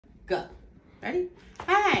Go. Ready?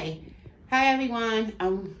 Hi. Hi, everyone.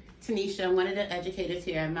 I'm Tanisha. I'm one of the educators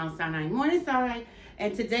here at Mount Sinai Morningside.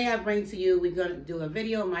 And today I bring to you, we're going to do a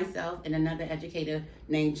video of myself and another educator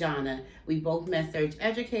named Jonna. We both Med-surg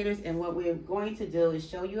educators, and what we're going to do is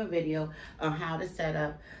show you a video on how to set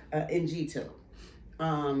up NGT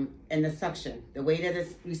and the suction. The way that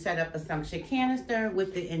you set up a suction canister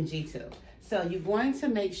with the NGT. So you're going to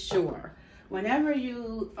make sure, whenever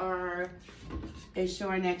you are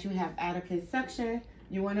ensuring that you have adequate suction,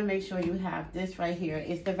 you want to make sure you have this right here.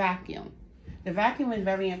 It's the vacuum. The vacuum is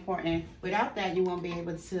very important. Without that, you won't be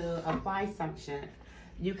able to apply suction.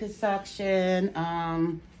 You could suction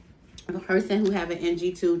a person who have an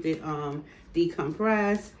NG tube that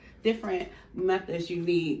decompress. Different methods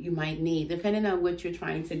you might need depending on what you're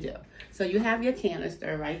trying to do. So you have your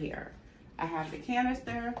canister right here. I have the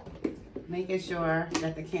canister, making sure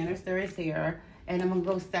that the canister is here, and I'm gonna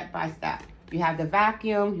go step by step. You have the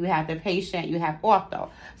vacuum, you have the patient, you have ortho.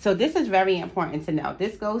 So this is very important to know.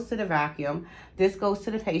 This goes to the vacuum, this goes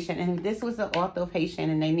to the patient, and if this was an ortho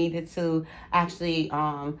patient and they needed to actually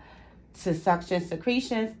to suction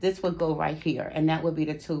secretions, this would go right here, and that would be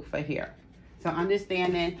the tube for here. So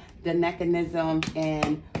understanding the mechanism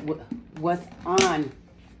and what's on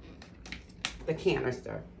the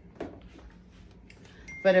canister.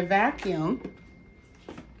 For the vacuum,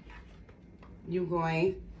 you're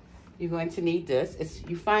going to need this.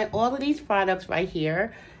 You find all of these products right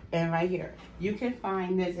here and right here. You can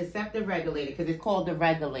find this, except the regulator, because it's called the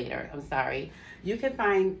regulator. I'm sorry. You can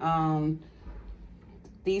find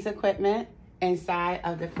these equipment inside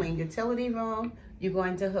of the clean utility room. You're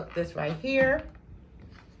going to hook this right here.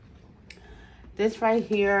 This right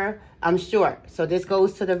here, I'm short, so this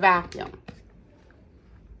goes to the vacuum.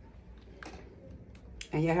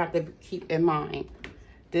 And you have to keep in mind,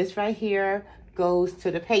 this right here goes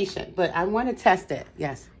to the patient, but I want to test it.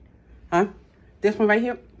 Yes. Huh? This one right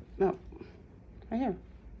here? No. Right here.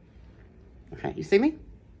 Okay, you see me?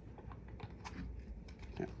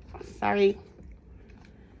 Sorry.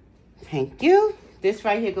 Thank you. This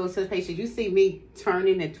right here goes to the patient. You see me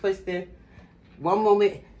turning and twisting. One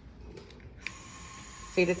moment.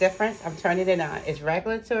 See the difference? I'm turning it on. It's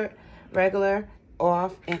regular,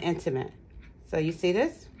 off, and intimate. So you see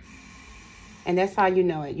this? And that's how you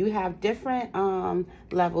know it. You have different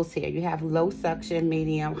levels here. You have low suction,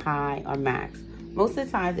 medium, high, or max. Most of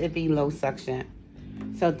the times it'd be low suction.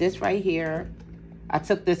 So this right here, I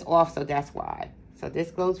took this off, so that's why. So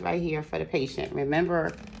this goes right here for the patient.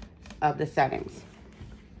 Remember of the settings.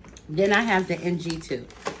 Then I have the NG tube,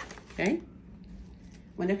 okay?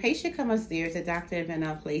 When the patient comes upstairs, the doctor is going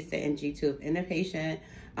to place the NG tube in the patient,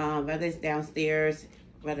 whether it's downstairs,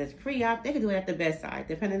 whether it's pre-op, they can do it at the bedside,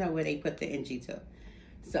 depending on where they put the NG tube.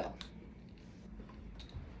 So,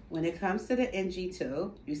 when it comes to the NG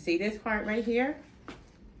tube, you see this part right here?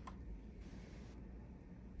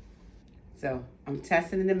 So, I'm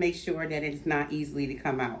testing it to make sure that it's not easily to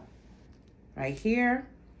come out. Right here,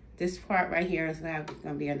 this part right here is going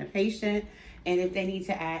to be on the patient. And if they need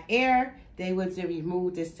to add air, they would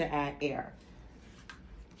remove this to add air.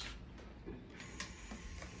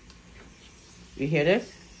 You hear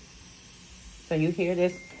this? So you hear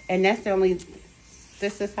this? And that's the only,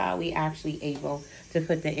 this is how we actually able to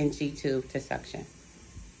put the NG tube to suction.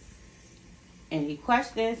 Any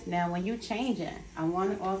questions? Now when you change it, I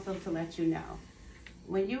want also to let you know,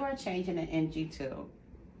 when you are changing an NG tube,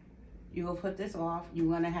 you will put this off. You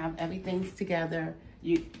want to have everything together.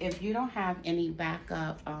 If you don't have any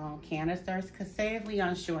backup canisters, because say if we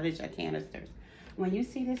on shortage of canisters, when you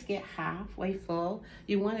see this get halfway full,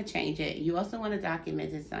 you want to change it. You also want to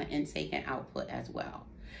document this on intake and output as well.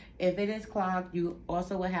 If it is clogged, you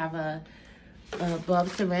also will have a bulb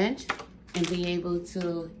syringe and be able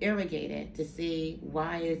to irrigate it to see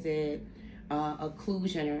why is it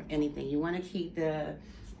occlusion or anything. You want to keep the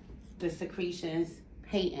secretions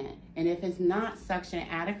patent. And if it's not suctioned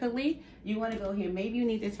adequately, you want to go here. Maybe you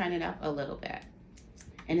need to turn it up a little bit.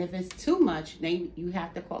 And if it's too much, then you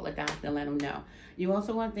have to call a doctor and let them know. You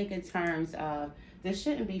also want to think in terms of, this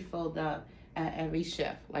shouldn't be filled up at every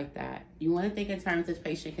shift like that. You want to think in terms this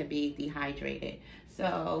patient could be dehydrated.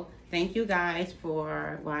 So thank you guys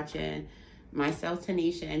for watching. Myself,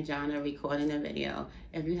 Tanisha, and Jonna recording the video.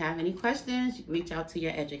 If you have any questions, reach out to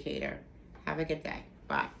your educator. Have a good day.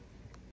 Bye.